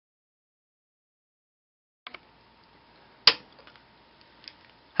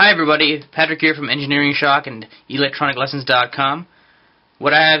Hi everybody, Patrick here from Engineering Shock and electroniclessons.com.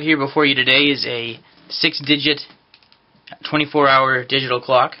 What I have here before you today is a 6-digit 24-hour digital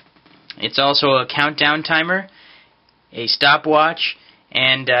clock. It's also a countdown timer, a stopwatch,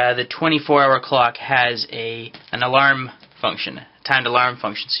 and the 24-hour clock has an alarm function, a timed alarm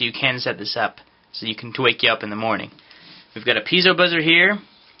function, so you can set this up so you can wake you up in the morning. We've got a piezo buzzer here,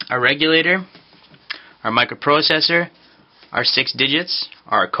 our regulator, our microprocessor, our 6 digits,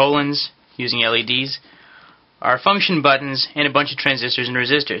 our colons using LEDs, our function buttons, and a bunch of transistors and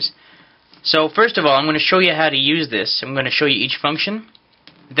resistors. So first of all, I'm going to show you how to use this. I'm going to show you each function.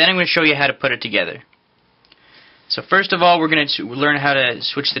 Then I'm going to show you how to put it together. So first of all, we're going to learn how to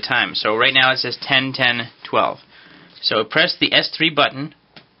switch the time. So right now it says 10, 10, 12. So press the S3 button,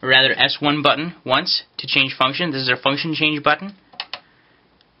 or rather S1 button, once to change function. This is our function change button.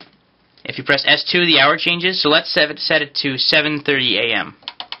 If you press S2, the hour changes. So let's set it to 7:30 a.m.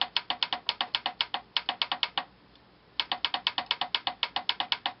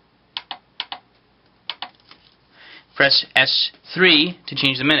 Press S3 to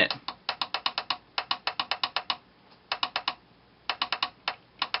change the minute.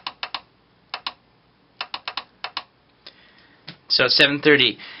 So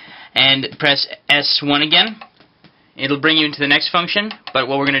 7:30, and press S1 again. It'll bring you into the next function, but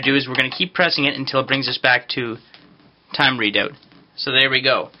what we're going to do is we're going to keep pressing it until it brings us back to time readout. So there we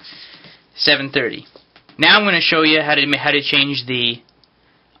go, 7:30. Now I'm going to show you how to change the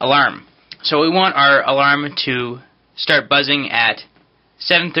alarm. So we want our alarm to start buzzing at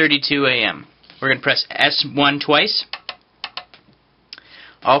 7:32 a.m. We're going to press S1 twice.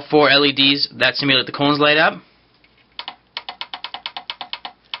 All 4 LEDs that simulate the colons light up.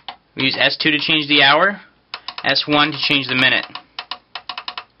 We use S2 to change the hour, S1 to change the minute.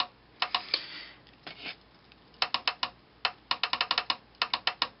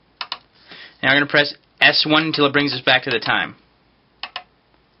 Now we're going to press S1 until it brings us back to the time.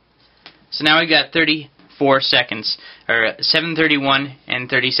 So now we've got 34 seconds, or 7:31 and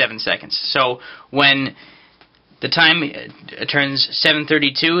 37 seconds. So when the time turns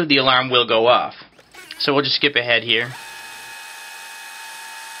 7:32, the alarm will go off. So we'll just skip ahead here.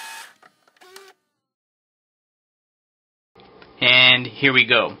 And here we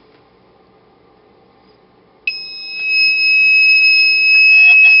go.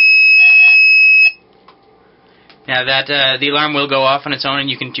 Now that the alarm will go off on its own, and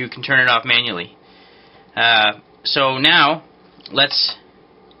you can turn it off manually. So now let's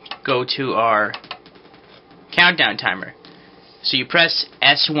go to our countdown timer. So you press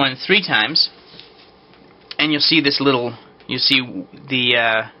S1 3 times, and you'll see the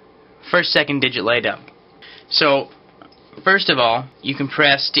first 2nd digit light up. So first of all, you can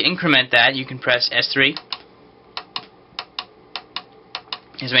press, to increment that, you can press S3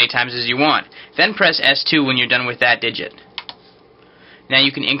 as many times as you want. Then press S2 when you're done with that digit. Now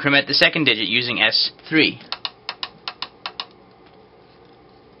you can increment the 2nd digit using S3.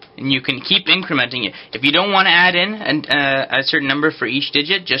 And you can keep incrementing it. If you don't want to add in a certain number for each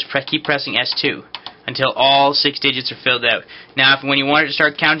digit, just keep pressing S2 until all 6 digits are filled out. Now when you want it to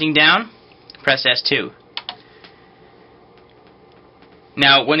start counting down, press S2.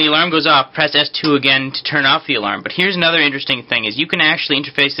 Now, when the alarm goes off, press S2 again to turn off the alarm. But here's another interesting thing: is you can actually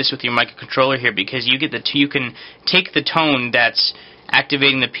interface this with your microcontroller here, because you can take the tone that's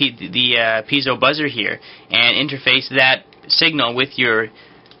activating the piezo buzzer here and interface that signal with your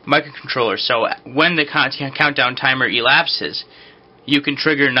microcontroller. So when the countdown timer elapses, you can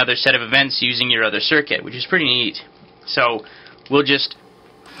trigger another set of events using your other circuit, which is pretty neat. So we'll just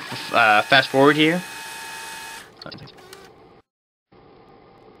fast forward here.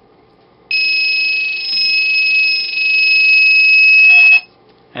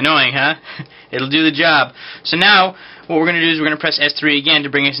 Annoying, huh? It'll do the job. So now, what we're going to do is we're going to press S3 again to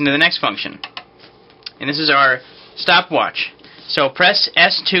bring us into the next function. And this is our stopwatch. So press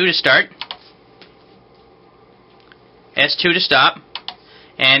S2 to start, S2 to stop,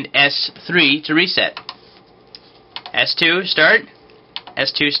 and S3 to reset. S2 start,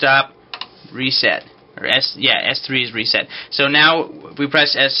 S2 stop, reset. Or S3 is reset. So now we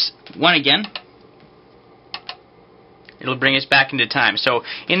press S1 again. It'll bring us back into time. So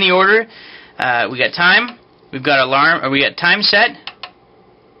in the order, we got time, we've got alarm, or we got time set,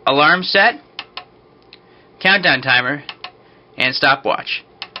 alarm set, countdown timer, and stopwatch.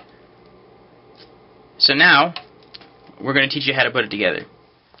 So now we're going to teach you how to put it together.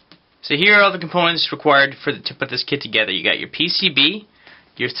 So here are all the components required to put this kit together. You got your PCB,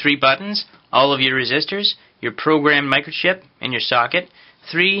 your 3 buttons, all of your resistors, your programmed microchip, and your socket,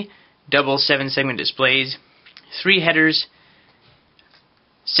 3 double 7-segment displays, 3 headers,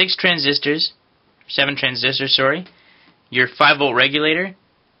 7 transistors, sorry, your 5-volt regulator,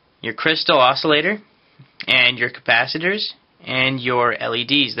 your crystal oscillator, and your capacitors, and your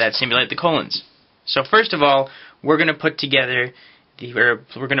LEDs that simulate the colons. So first of all, we're going to put together we're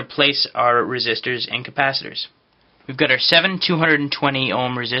going to place our resistors and capacitors. We've got our 7 220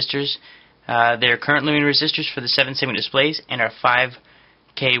 ohm resistors. They're current lumen resistors for the 7-segment displays, and our 5K1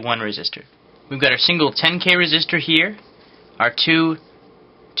 resistor. We've got our single 10K resistor here, our 2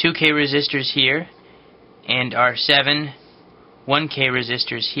 2K resistors here, and our 7 1K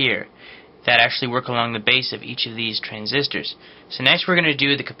resistors here that actually work along the base of each of these transistors. So next we're going to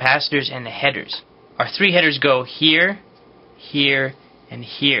do the capacitors and the headers. Our 3 headers go here, here, and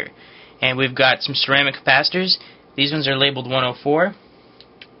here. And we've got some ceramic capacitors. These ones are labeled 104.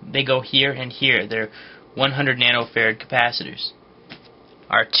 They go here and here. They're 100 nanofarad capacitors.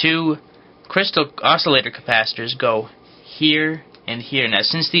 Our 2 crystal oscillator capacitors go here and here. Now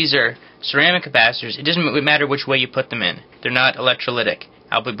since these are ceramic capacitors, it doesn't matter which way you put them in. They're not electrolytic.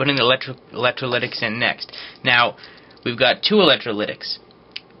 I'll be putting the electrolytics in next. Now, we've got 2 electrolytics.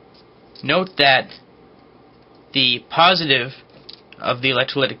 Note that the positive of the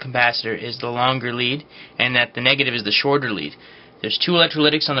electrolytic capacitor is the longer lead, and that the negative is the shorter lead. There's 2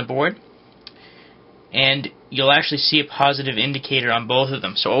 electrolytics on the board, and you'll actually see a positive indicator on both of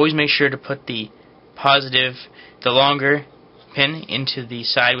them. So always make sure to put the longer pin into the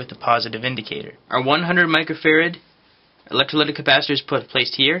side with the positive indicator. Our 100 microfarad electrolytic capacitor is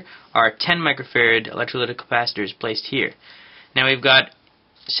placed here. Our 10 microfarad electrolytic capacitor is placed here. Now we've got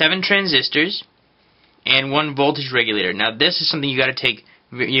 7 transistors and 1 voltage regulator. Now this is something you got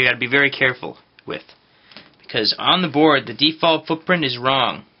to be very careful with, because on the board the default footprint is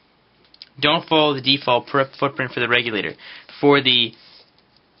wrong. Don't follow the default footprint for the regulator. For the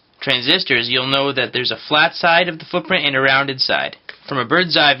transistors, you'll know that there's a flat side of the footprint and a rounded side. From a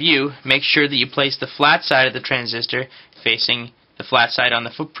bird's eye view, make sure that you place the flat side of the transistor facing the flat side on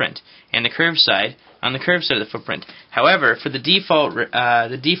the footprint, and the curved side on the curved side of the footprint. However, for the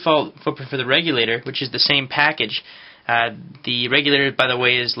default footprint for the regulator, which is the same package, the regulator, by the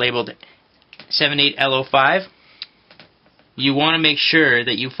way, is labeled 78L05. You want to make sure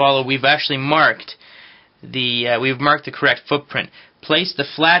that you follow. We've actually marked the correct footprint. Place the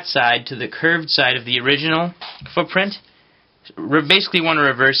flat side to the curved side of the original footprint. Basically, want to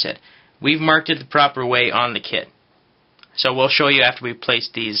reverse it. We've marked it the proper way on the kit. So we'll show you after we place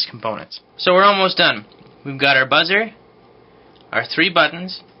these components. So we're almost done. We've got our buzzer, our 3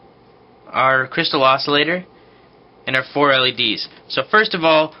 buttons, our crystal oscillator, and our 4 LEDs. So first of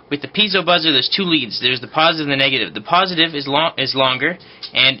all, with the piezo buzzer, there's 2 leads. There's the positive and the negative. The positive is longer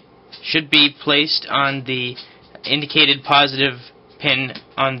and should be placed on the indicated positive pin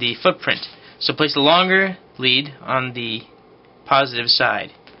on the footprint. So place the longer lead on the positive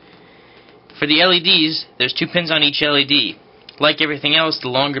side. For the LEDs, there's 2 pins on each LED. Like everything else, the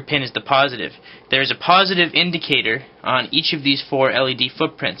longer pin is the positive. There's a positive indicator on each of these 4 LED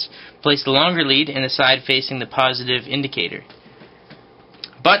footprints. Place the longer lead in the side facing the positive indicator.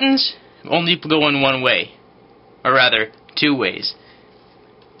 Buttons only go in one way, or rather 2 ways.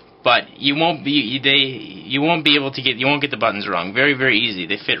 But you won't be able to you won't get the buttons wrong. Very, very easy.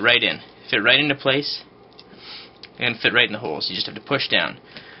 They fit right in. Fit right into place and fit right in the holes. You just have to push down.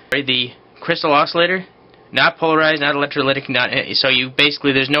 The crystal oscillator, not polarized, not electrolytic, so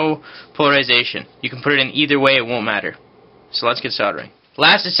there's no polarization. You can put it in either way, it won't matter. So let's get soldering.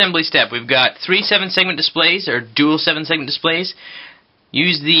 Last assembly step, we've got 3 7-segment displays, or dual 7-segment displays.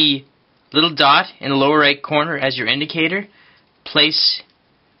 Use the little dot in the lower right corner as your indicator. Place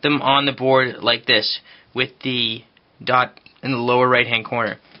them on the board like this, with the dot in the lower right hand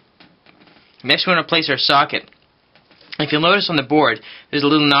corner. Next we want to place our socket. If you'll notice on the board, there's a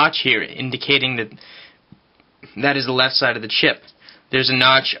little notch here indicating that is the left side of the chip. There's a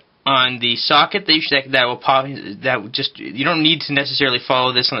notch on the socket that will pop. You don't need to necessarily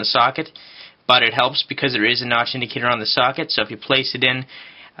follow this on the socket, but it helps because there is a notch indicator on the socket. So if you place it in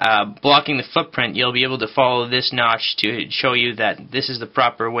blocking the footprint, you'll be able to follow this notch to show you that this is the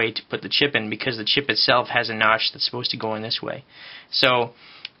proper way to put the chip in, because the chip itself has a notch that's supposed to go in this way. So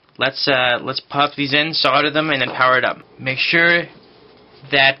let's pop these in, solder them, and then power it up. Make sure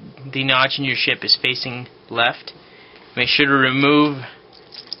that the notch in your chip is facing left. Make sure to remove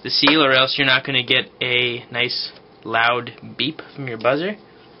the seal, or else you're not going to get a nice loud beep from your buzzer.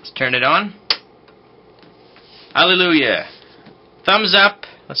 Let's turn it on. Hallelujah! Thumbs up.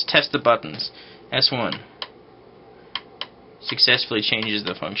 Let's test the buttons. S1 successfully changes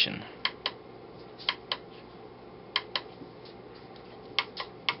the function.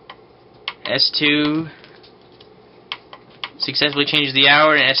 S2 successfully changes the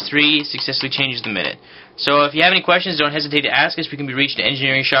hour, and S3 successfully changes the minute. So if you have any questions, don't hesitate to ask us. We can be reached at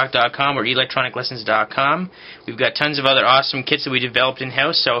engineeringshock.com or electroniclessons.com. We've got tons of other awesome kits that we developed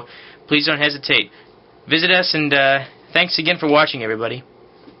in-house, so please don't hesitate. Visit us, and thanks again for watching, everybody.